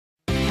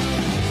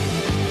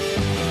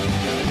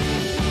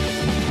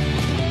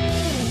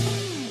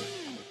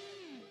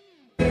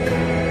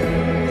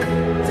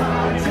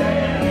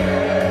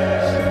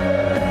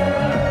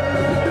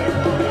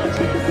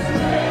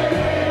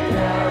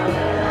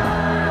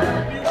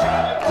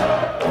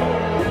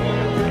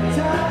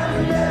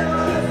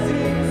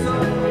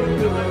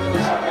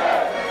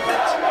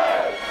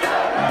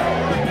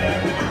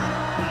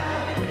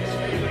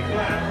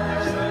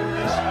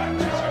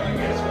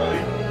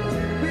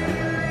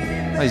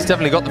He's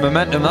definitely got the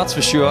momentum, that's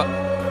for sure.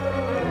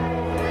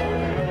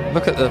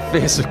 Look at the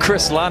face of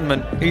Chris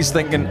Landman. He's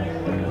thinking,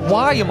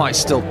 why am I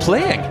still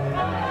playing?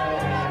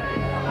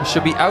 I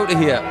should be out of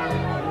here.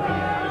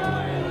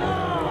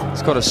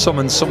 He's got to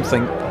summon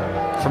something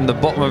from the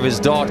bottom of his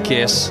dart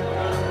case.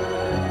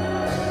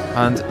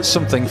 And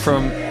something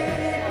from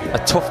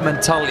a tough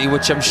mentality,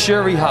 which I'm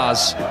sure he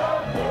has.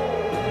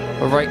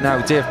 But right now,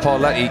 Dave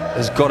Parletti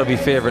has got to be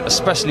favourite,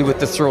 especially with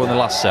the throw in the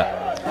last set.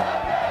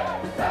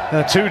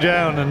 2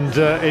 down, and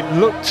it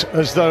looked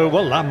as though,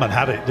 well, Landman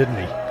had it, didn't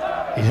he?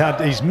 He had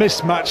his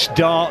mismatched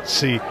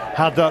darts, he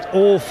had that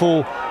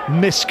awful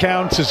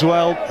miscount as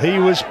well. He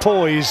was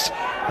poised,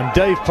 and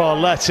Dave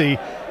Parletti,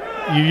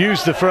 you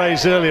used the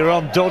phrase earlier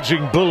on,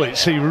 dodging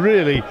bullets. He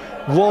really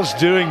was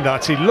doing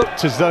that. He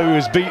looked as though he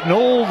was beaten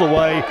all the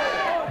way,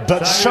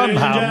 but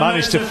somehow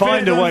managed to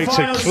find a way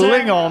to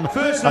cling on,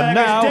 and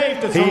now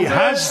he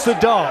has the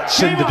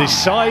darts in the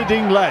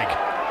deciding leg.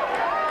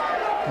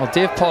 Well,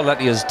 Dave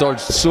Parletti has dodged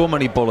so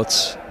many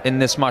bullets in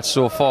this match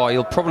so far,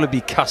 he'll probably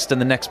be cast in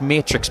the next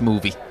Matrix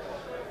movie.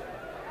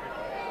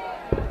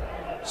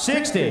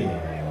 60.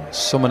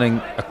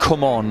 Summoning a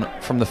come on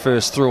from the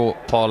first throw,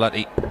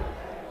 Parletti.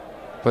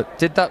 But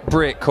did that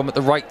break come at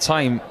the right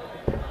time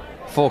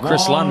for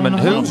Chris Landman,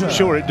 who...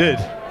 Sure it did,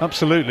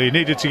 absolutely. He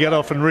needed to get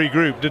off and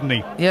regroup, didn't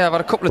he? Yeah, I've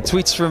had a couple of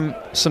tweets from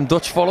some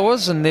Dutch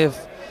followers, and they've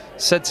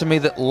said to me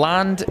that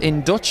land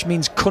in Dutch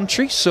means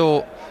country,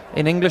 so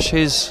in English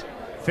his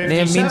 57.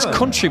 name means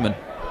countryman,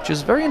 which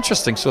is very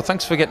interesting, so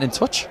thanks for getting in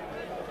touch.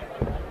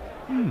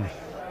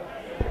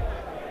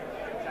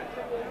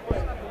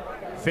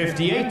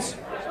 58.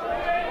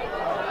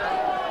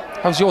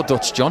 How's your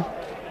Dutch, John?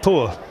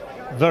 Poor,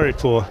 very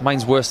poor.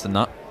 Mine's worse than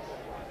that.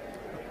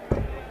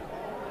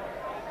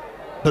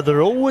 But there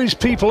are always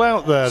people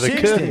out there.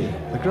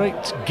 The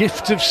great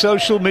gift of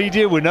social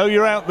media. We know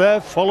you're out there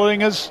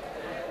following us,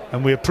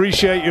 and we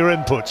appreciate your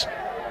input.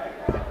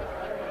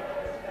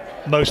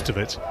 Most of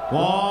it.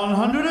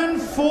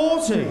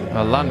 140.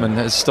 Landman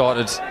has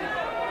started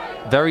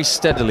very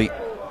steadily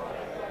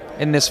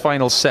in this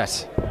final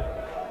set.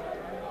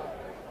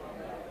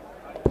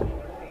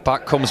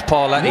 Back comes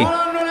Parletti.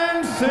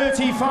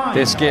 135.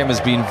 This game has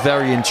been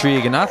very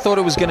intriguing. I thought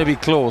it was going to be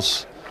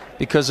close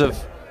because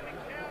of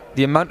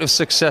the amount of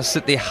success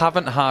that they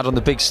haven't had on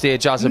the big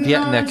stage as of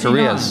yet in their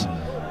careers,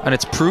 and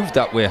it's proved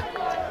that way.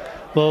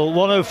 Well,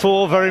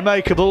 104, very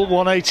makeable.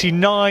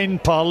 189,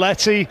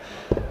 Parletti,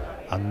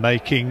 and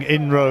making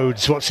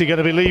inroads. What's he going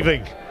to be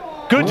leaving?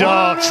 Good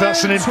darts,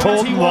 that's an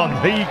important one.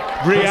 He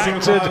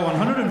reacted.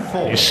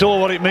 You saw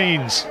what it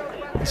means.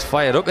 He's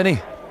fired up, isn't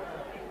he?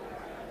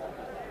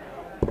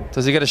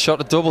 Does he get a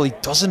shot at double? He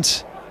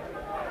doesn't.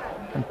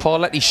 And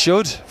Parletti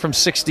should from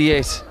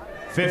 68.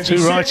 56.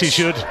 Too right he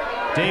should.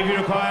 Davey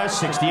requires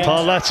 68.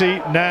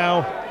 Parletti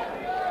now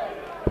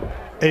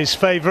is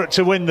favourite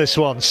to win this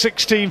one.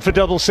 16 for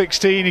double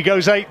 16. He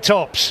goes 8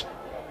 tops.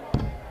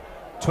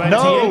 28.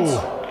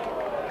 No!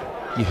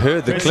 You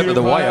heard the clip of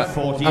the wire.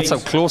 That's how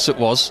close it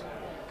was.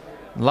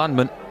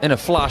 Landman, in a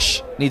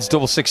flash, needs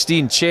double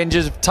 16.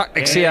 Changes of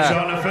tactics here.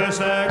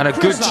 And a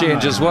good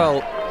change as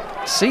well.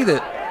 See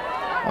that?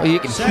 Oh, you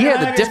can hear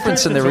the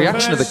difference in the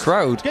reaction of the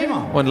crowd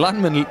when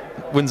Landman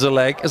wins a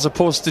leg as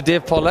opposed to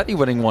Dave Parletti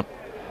winning one.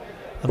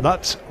 And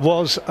that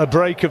was a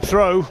break of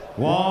throw.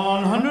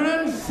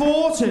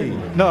 140.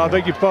 No, I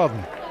beg your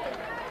pardon.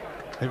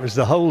 It was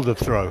the hold of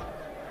throw.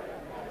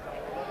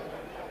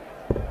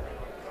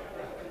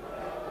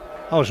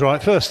 I was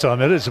right first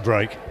time, it is a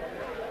break.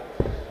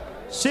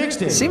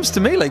 60. It seems to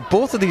me like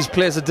both of these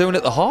players are doing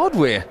it the hard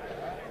way.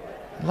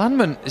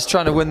 Landman is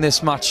trying to win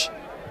this match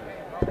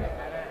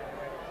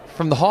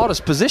from the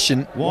hardest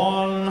position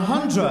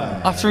 100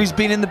 after he's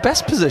been in the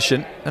best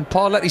position, and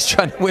Parletti's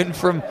trying to win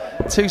from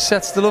 2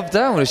 sets to love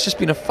down. It's just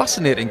been a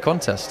fascinating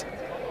contest.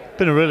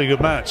 Been a really good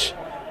match.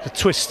 The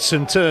twists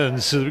and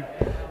turns.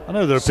 I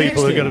know there are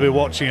people who are going to be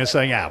watching and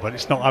saying, "Ah, but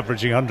it's not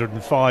averaging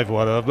 105 or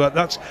whatever." But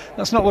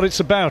that's not what it's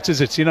about, is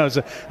it? You know,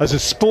 as a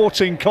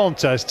sporting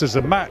contest, as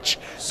a match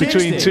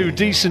between 2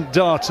 decent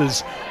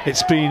darters,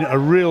 it's been a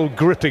real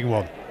gripping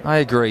one. I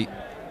agree.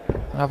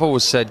 I've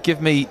always said,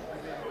 give me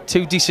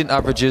 2 decent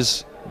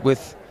averages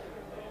with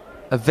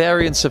a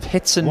variance of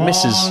hits and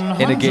misses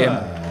in a game.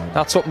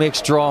 That's what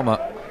makes drama.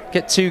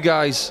 Get 2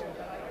 guys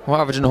who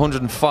are averaging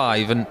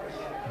 105 and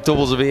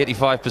doubles of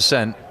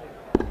 85%.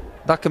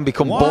 That can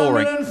become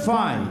boring.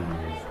 105.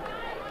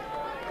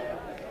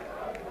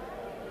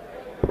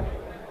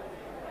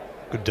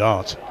 Good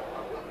dart.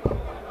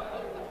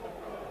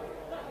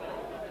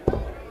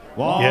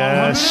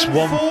 Yes,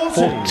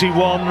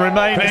 141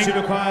 remaining.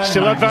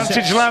 Still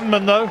advantage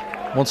Landman though.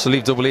 Wants to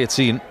leave double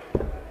 18.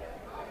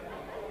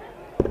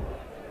 Well,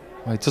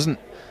 he doesn't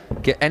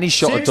get any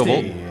shot at double,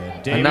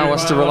 and now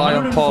has to rely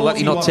on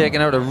Parletti not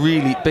taking out a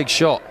really big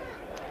shot.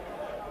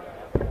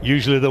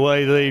 Usually the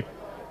way the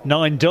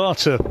 9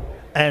 darter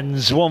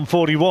ends.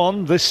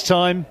 141 this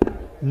time,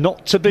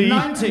 not to be.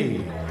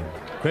 90.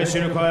 Chris,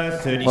 you require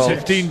 36. Well,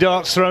 15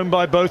 darts thrown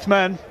by both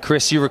men.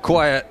 Chris, you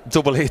require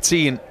double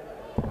 18.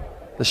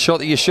 The shot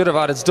that you should have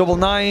had, it's double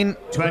 9.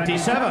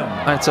 27.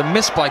 And it's a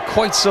miss by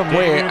quite some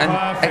way. And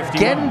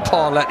again,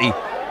 Parletti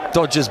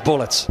dodges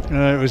bullets.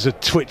 It was a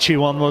twitchy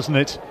one, wasn't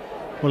it?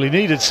 Well, he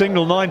needed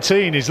single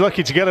 19. He's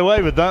lucky to get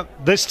away with that.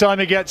 This time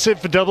he gets it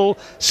for double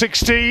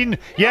 16.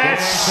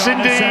 Yes,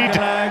 indeed.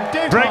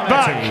 Break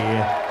back.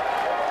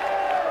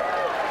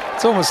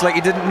 It's almost like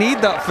he didn't need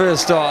that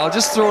first start. I'll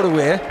just throw it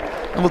away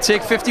and we'll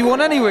take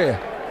 51 anyway.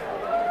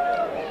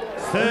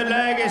 Third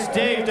leg is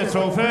Dave to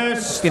throw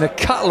first. It's been a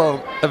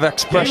catalogue of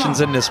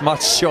expressions in this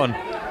match, Sean.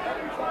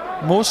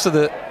 Most of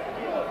the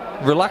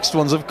relaxed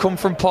ones have come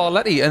from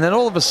Parletti, and then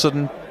all of a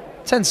sudden,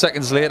 10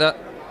 seconds later,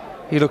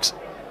 he looks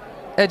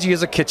edgy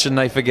as a kitchen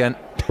knife again.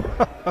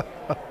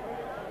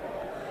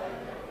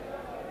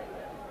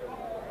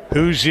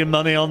 Who's your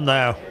money on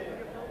now?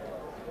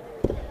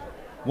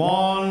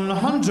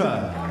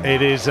 100.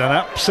 It is an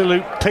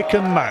absolute pick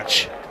and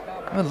match.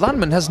 Well,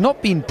 Landman has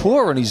not been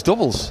poor on his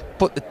doubles,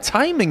 but the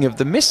timing of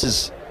the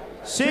misses,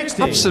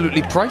 60.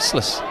 absolutely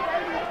priceless.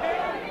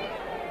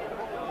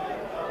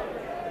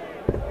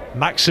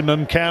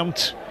 Maximum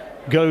count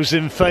goes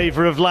in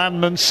favour of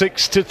Landman,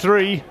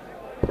 6-3.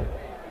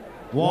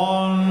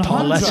 100.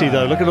 Parletti,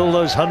 though, look at all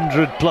those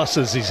 100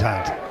 pluses he's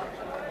had.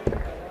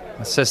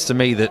 That says to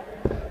me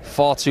that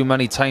far too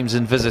many times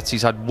in visits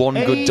he's had one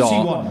good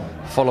dart,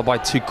 followed by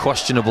 2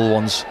 questionable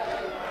ones.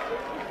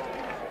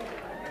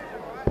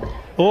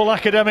 All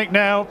academic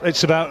now.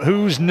 It's about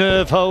whose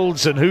nerve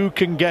holds and who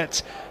can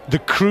get the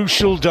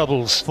crucial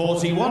doubles.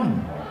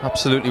 41.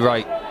 Absolutely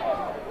right.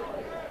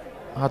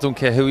 I don't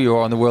care who you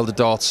are in the world of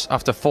darts.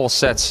 After 4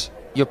 sets,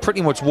 you're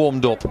pretty much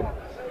warmed up.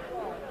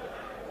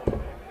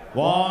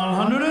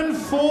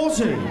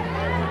 140.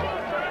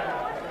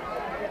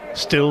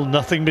 Still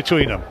nothing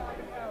between them.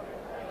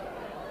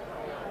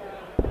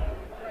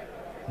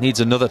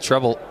 Needs another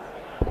treble.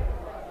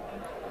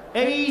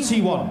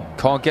 81.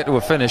 Can't get to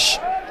a finish.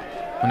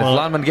 And if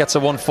Landman gets a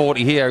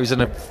 140 here, he's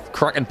in a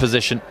cracking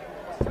position.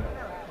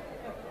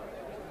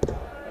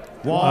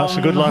 That's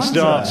a good last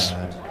dance.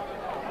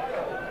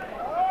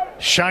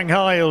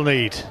 Shanghai will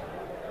need.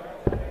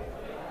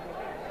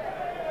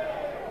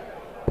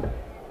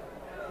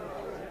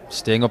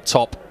 Staying up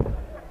top.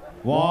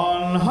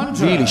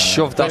 100. Really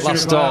shoved that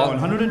last dart.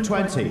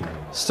 120.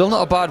 Still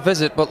not a bad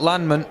visit, but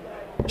Landman,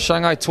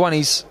 Shanghai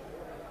 20s.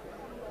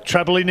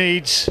 Treble he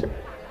needs.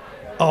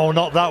 Oh,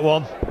 not that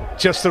one.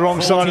 Just the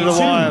wrong side of the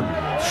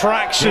wire.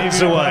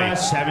 Fractions away.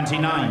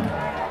 79.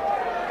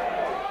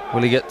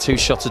 Will he get 2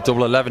 shots at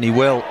double 11? He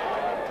will.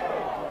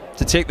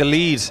 To take the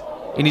lead,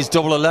 he needs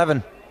double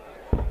 11.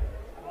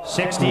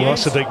 68. Oh,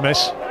 that's a big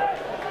miss.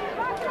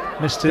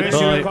 Missed it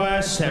by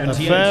a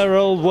fair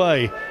old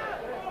way.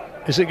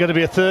 Is it going to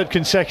be a 3rd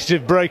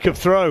consecutive break of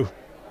throw?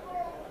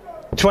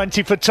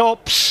 20 for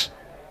tops.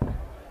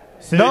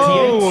 38.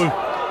 No!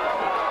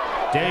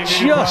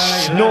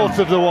 Just north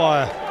of the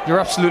wire. You're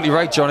absolutely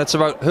right, John. It's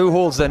about who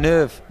holds their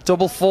nerve.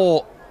 Double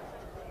 4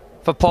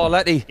 for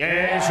Parletti.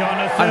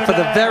 And for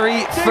the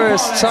very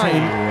first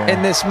time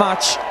in this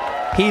match,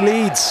 he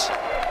leads.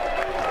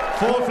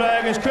 Fourth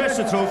flag is Chris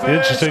to throw first.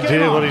 Interesting to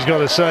hear what he's got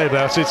to say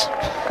about it.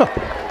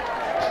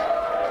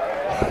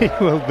 He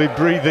will be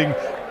breathing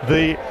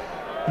the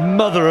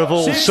mother of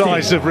all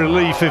sighs of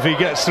relief if he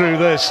gets through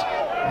this.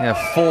 Yeah,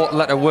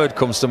 4-letter word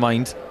comes to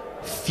mind.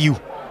 Phew.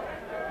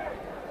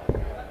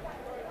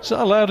 Is that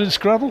allowed in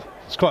Scrabble?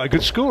 It's quite a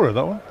good scorer,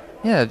 that one.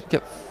 Yeah,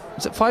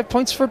 is it 5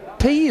 points for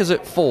P? Is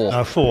it 4?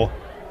 No, 4.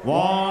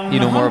 100. You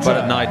know more about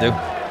it than I do.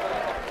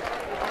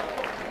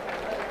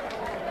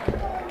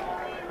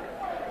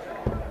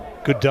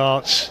 Good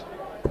darts.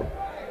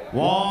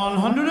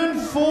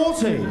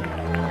 140.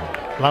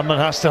 Landman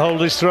has to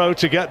hold his throw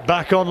to get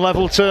back on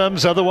level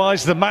terms,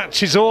 otherwise the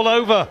match is all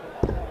over.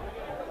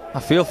 I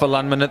feel for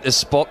Landman at this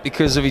spot,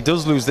 because if he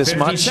does lose this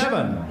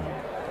 57. match,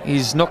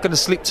 he's not going to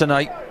sleep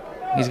tonight.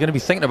 He's going to be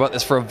thinking about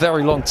this for a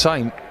very long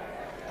time.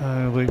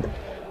 He'll be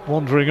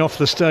wandering off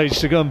the stage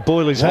to go and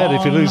boil his head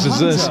if he loses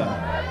this.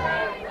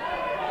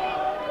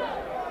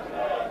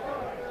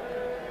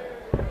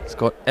 He's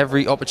got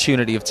every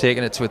opportunity of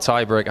taking it to a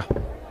tiebreaker.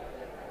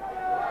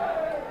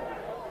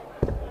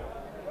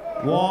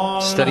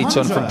 Steady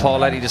turn from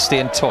Parletti to stay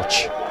in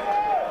touch.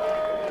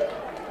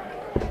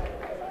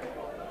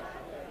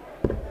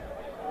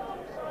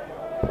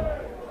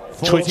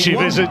 Twitchy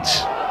visit.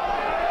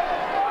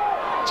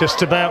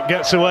 Just about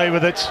gets away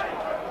with it.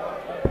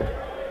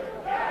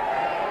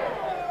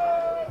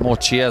 More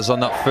cheers on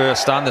that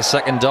first and the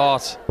second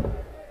dart.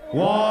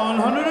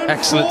 140.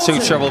 Excellent 2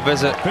 treble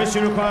visit. Chris,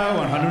 you require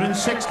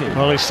 160.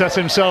 Well, he's set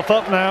himself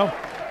up now,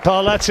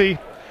 Parletti,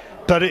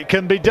 but it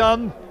can be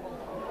done.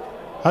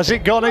 Has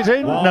it got it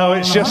in? No,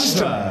 it's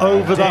just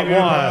over that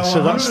wire,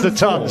 so that's the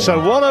ton. So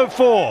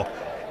 104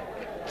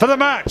 for the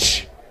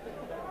match.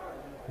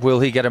 Will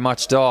he get a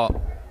match dart?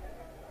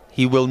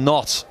 He will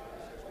not.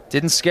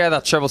 Didn't scare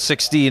that treble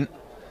 16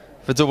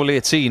 for double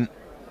 18.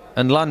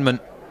 And Landman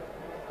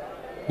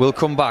will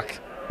come back.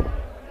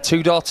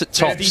 2 darts at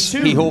tops,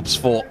 52. He hopes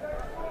for.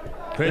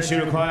 Chris,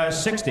 you require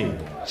 60.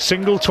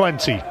 Single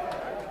 20.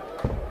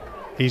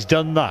 He's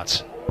done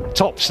that.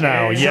 Tops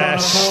now,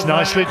 yes,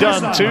 nicely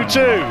done,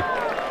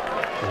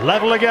 2-2.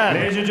 Level again.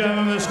 Ladies and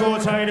gentlemen, the score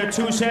tied at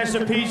 2 sets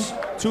apiece,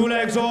 2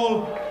 legs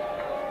all.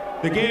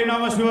 The game now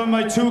must be won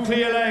by 2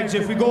 clear legs.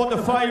 If we go to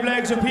 5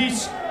 legs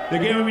apiece, the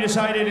game will be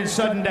decided in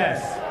sudden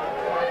death.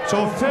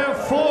 So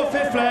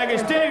 4th leg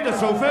is Dave to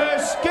throw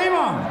first. Game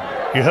on.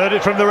 You heard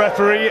it from the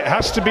referee. It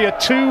has to be a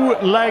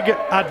 2-leg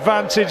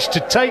advantage to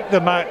take the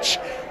match.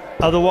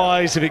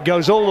 Otherwise, if it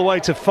goes all the way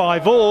to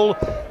 5 all,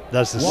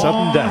 there's the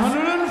sudden death.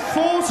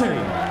 140.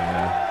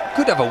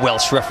 Good to have a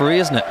Welsh referee,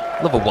 isn't it?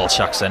 Love a Welsh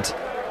accent.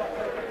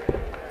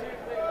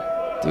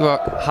 Do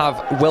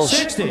have Welsh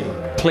 60.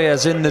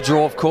 players in the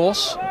draw, of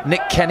course.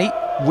 Nick Kenny,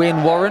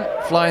 Wayne Warren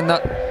flying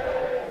that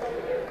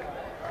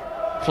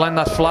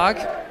flag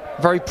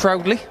very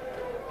proudly.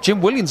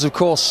 Jim Williams, of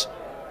course,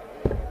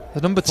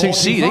 the number 2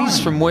 seed. He's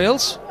from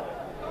Wales.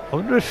 I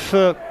wonder if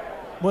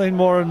Wayne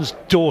Warren's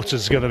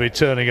daughter's going to be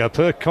turning up.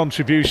 Her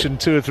contribution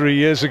 2 or 3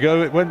 years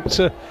ago, it went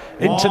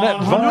internet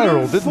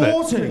viral, didn't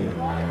it?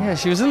 Yeah,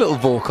 she was a little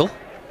vocal.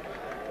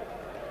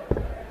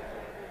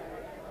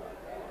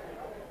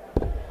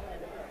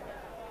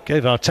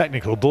 Gave our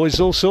technical boys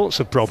all sorts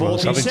of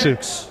problems, 46. having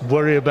to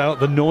worry about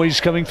the noise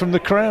coming from the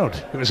crowd.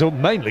 It was all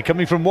mainly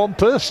coming from one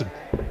person.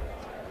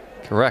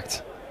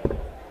 Correct.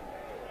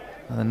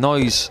 And the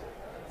noise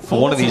for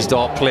one of these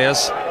dart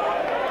players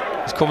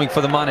is coming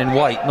for the man in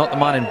white, not the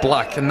man in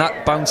black. And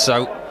that bounce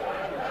out,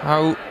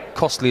 how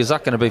costly is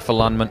that going to be for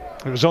Landman?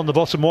 It was on the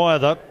bottom wire,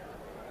 that.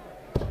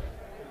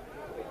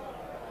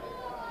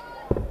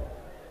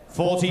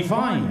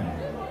 45.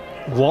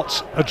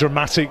 What a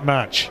dramatic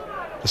match.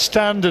 The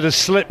standard has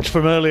slipped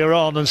from earlier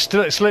on and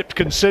slipped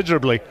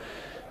considerably,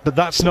 but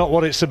that's not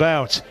what it's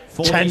about.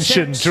 46.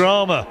 Tension,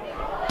 drama,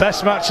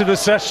 best match of the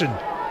session.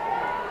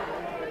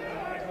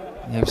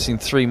 Yeah, we've seen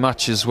 3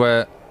 matches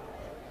where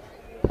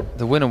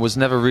the winner was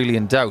never really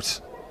in doubt.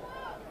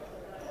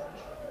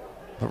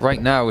 But right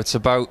now it's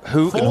about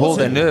who can hold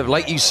their nerve.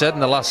 Like you said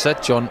in the last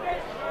set, John,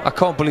 I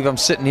can't believe I'm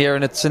sitting here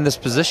and it's in this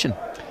position.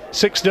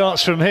 6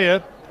 darts from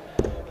here,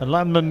 and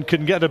Landman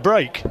can get a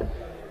break,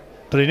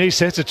 but he needs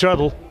to hit a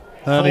treble.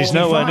 And 45. He's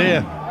nowhere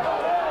near.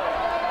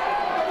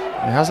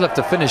 He has left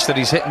a finish that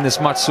he's hitting this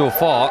match so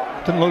far.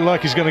 Doesn't look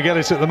like he's going to get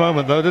it at the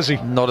moment, though, does he?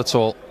 Not at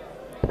all.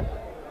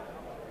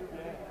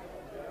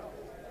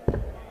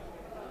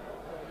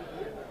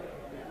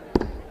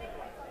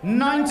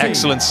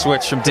 Excellent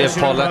switch from Dave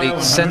Parletti,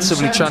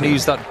 sensibly trying to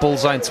use that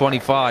bullseye in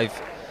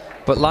 25.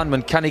 But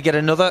Landman, can he get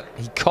another?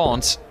 He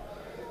can't.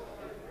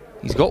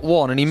 He's got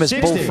 1 and he missed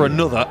 60. both for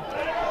another.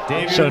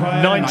 So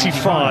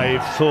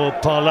 95 for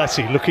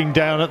Parletti, looking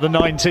down at the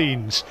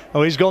 19s.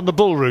 Oh, he's gone the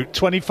bull route,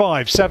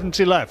 25,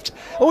 70 left.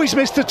 Oh, he's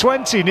missed a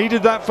 20,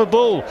 needed that for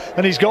bull,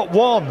 and he's got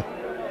 1.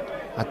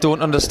 I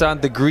don't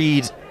understand the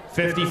greed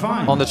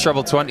 55. on the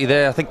treble 20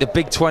 there. I think the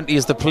big 20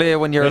 is the player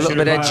when you're a little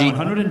bit edgy.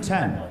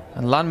 110.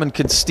 And Landman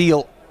can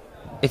steal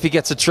if he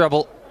gets a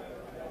treble.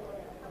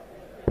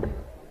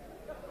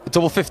 A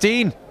double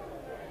 15.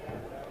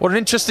 What an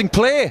interesting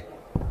play.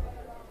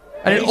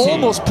 And 80. It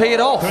almost paid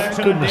off.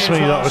 Goodness me,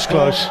 that was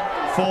close.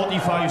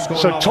 45 score.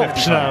 So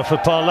tops 55. Now for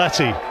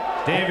Parletti.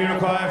 Davey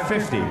requires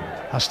 50.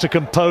 Has to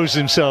compose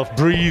himself,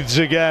 breathes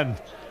again.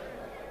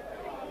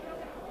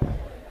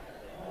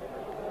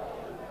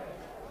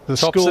 The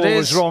tops score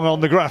was wrong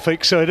on the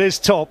graphic, so it is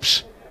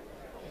tops.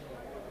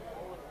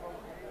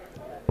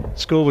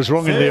 Score was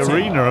wrong 30. In the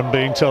arena, I'm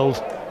being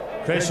told.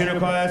 Christian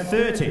requires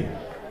 30.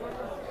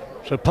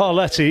 So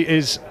Parletti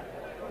is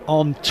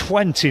on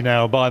 20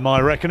 now by my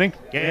reckoning.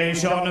 Game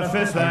shot on the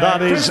 5th leg. And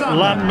that is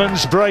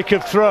Landman's break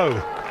of throw.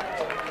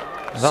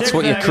 That's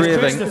what you're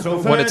craving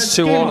when it's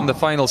 2-all in the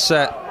final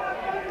set.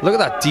 Look at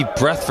that deep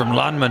breath from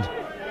Landman.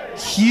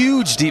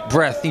 Huge deep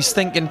breath. He's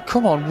thinking,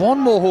 come on, 1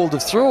 more hold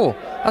of throw.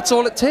 That's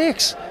all it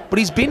takes. But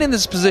he's been in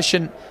this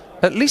position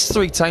at least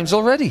 3 times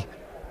already.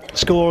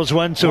 Scores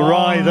went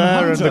awry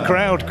there and the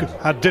crowd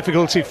had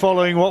difficulty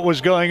following what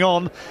was going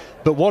on.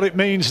 But what it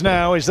means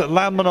now is that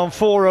Landman on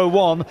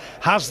 401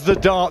 has the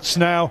darts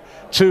now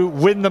to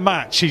win the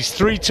match. He's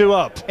 3-2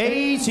 up.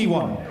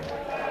 81.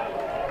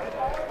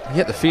 You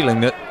get the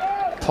feeling that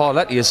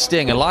Parletti is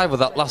staying alive with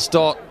that last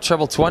dart,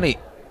 treble 20.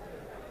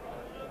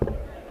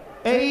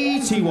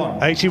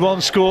 81.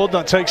 81 scored,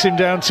 that takes him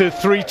down to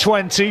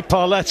 320.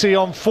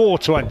 Parletti on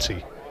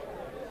 420.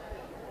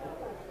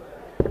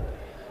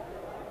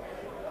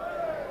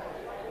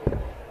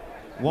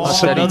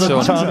 That's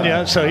another ton,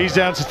 yeah, so he's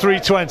down to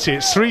 320.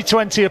 It's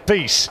 320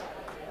 apiece.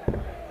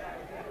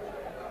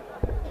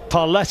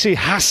 Parletti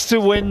has to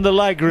win the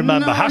leg,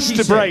 remember, 96.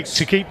 Has to break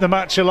to keep the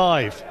match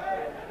alive.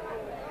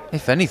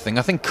 If anything,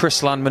 I think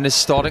Chris Landman is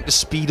starting to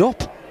speed up.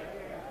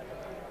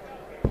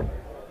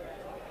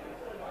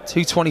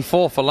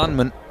 224 for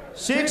Landman.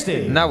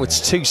 60. Now it's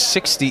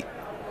 260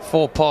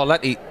 for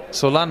Parletti.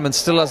 So Landman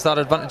still has that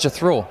advantage of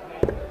throw.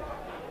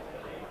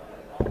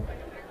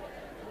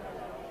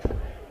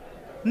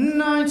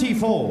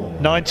 94.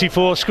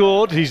 94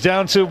 scored. He's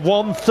down to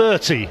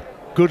 130.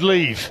 Good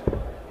leave.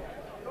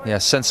 Yeah,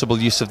 sensible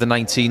use of the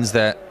 19s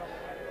there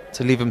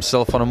to leave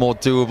himself on a more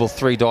doable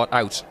 3-dart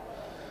out.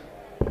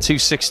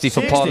 260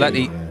 for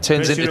Parletti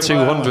turns into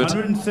 200.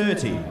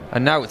 130.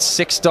 And now it's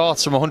 6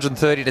 darts from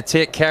 130 to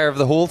take care of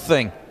the whole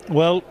thing.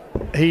 Well,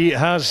 he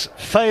has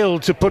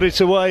failed to put it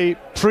away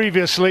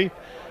previously.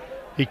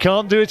 He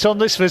can't do it on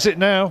this visit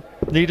now.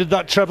 Needed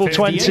that treble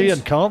 20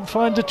 and can't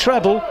find a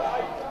treble.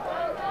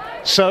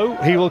 So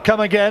he will come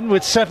again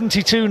with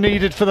 72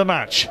 needed for the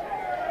match.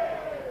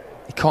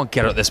 He can't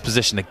get out of this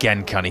position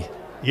again, can he?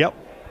 Yep.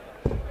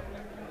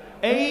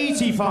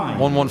 85.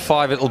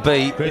 115 it'll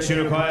be,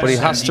 but he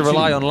has to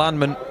rely on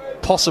Landman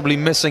possibly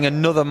missing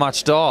another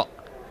match dart.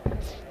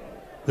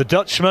 The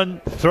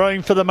Dutchman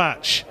throwing for the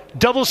match.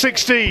 Double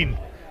 16.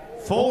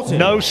 40.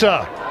 No,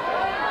 sir.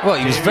 Well,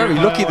 he was very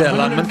lucky there,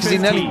 Landman, because he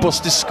nearly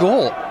bust his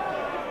score.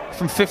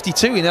 From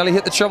 52, he nearly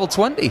hit the treble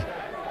 20.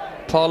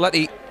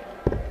 Parletti,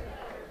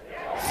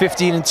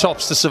 15 in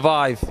tops to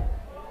survive.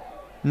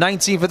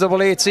 19 for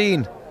double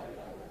 18.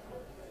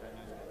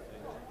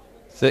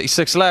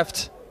 36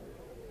 left.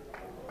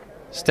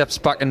 Steps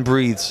back and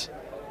breathes.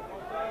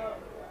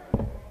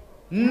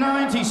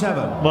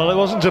 97. Well, it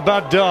wasn't a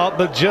bad dart,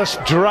 but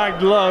just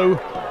dragged low.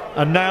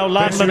 And now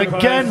Landman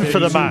again for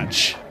the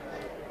match.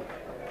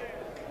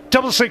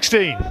 Double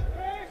 16. Oh,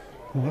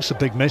 that's a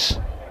big miss.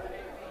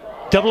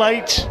 Double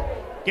 8.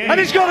 And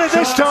he's got it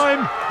this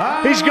time.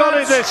 He's got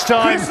it this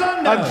time.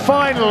 And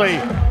finally,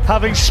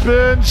 having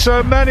spurned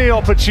so many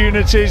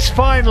opportunities,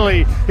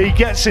 finally he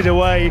gets it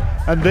away.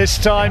 And this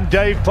time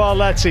Dave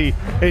Parletti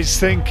is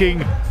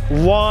thinking,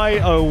 why,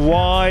 oh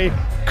why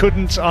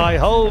couldn't I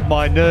hold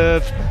my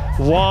nerve?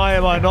 Why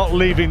am I not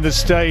leaving the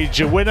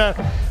stage a winner?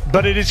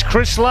 But it is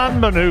Chris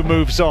Landman who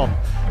moves on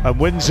and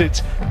wins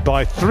it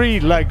by 3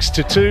 legs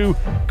to 2.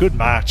 Good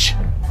match.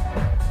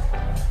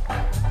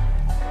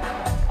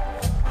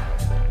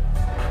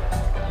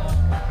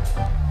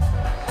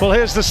 Well,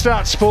 here's the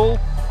stats, Paul.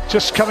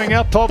 Just coming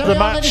up of the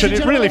match, and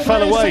it really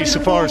fell away so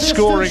far as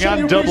scoring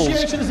and doubles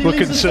were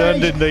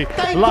concerned in the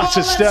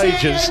latter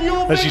stages.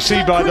 As you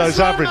see by those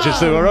averages,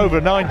 they were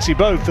over 90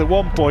 both at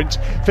one point,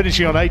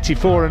 finishing on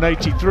 84 and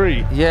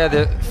 83. Yeah,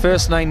 the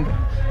first 9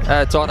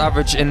 dart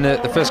average in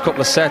the first couple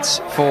of sets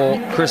for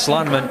Chris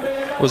Landman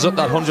was up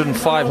that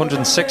 105,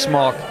 106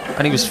 mark,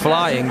 and he was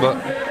flying, but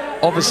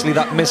obviously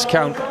that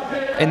miscount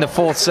in the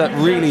 4th set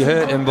really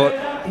hurt him, but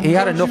he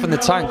had enough in the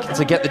tank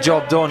to get the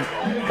job done.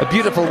 A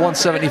beautiful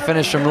 170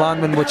 finish from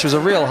Landman, which was a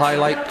real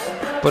highlight,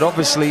 but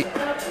obviously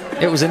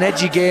it was an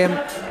edgy game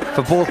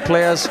for both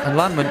players, and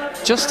Landman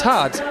just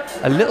had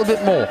a little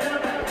bit more.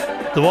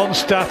 The one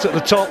stat at the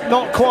top,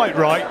 not quite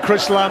right.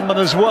 Chris Landman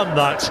has won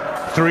that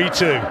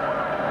 3-2.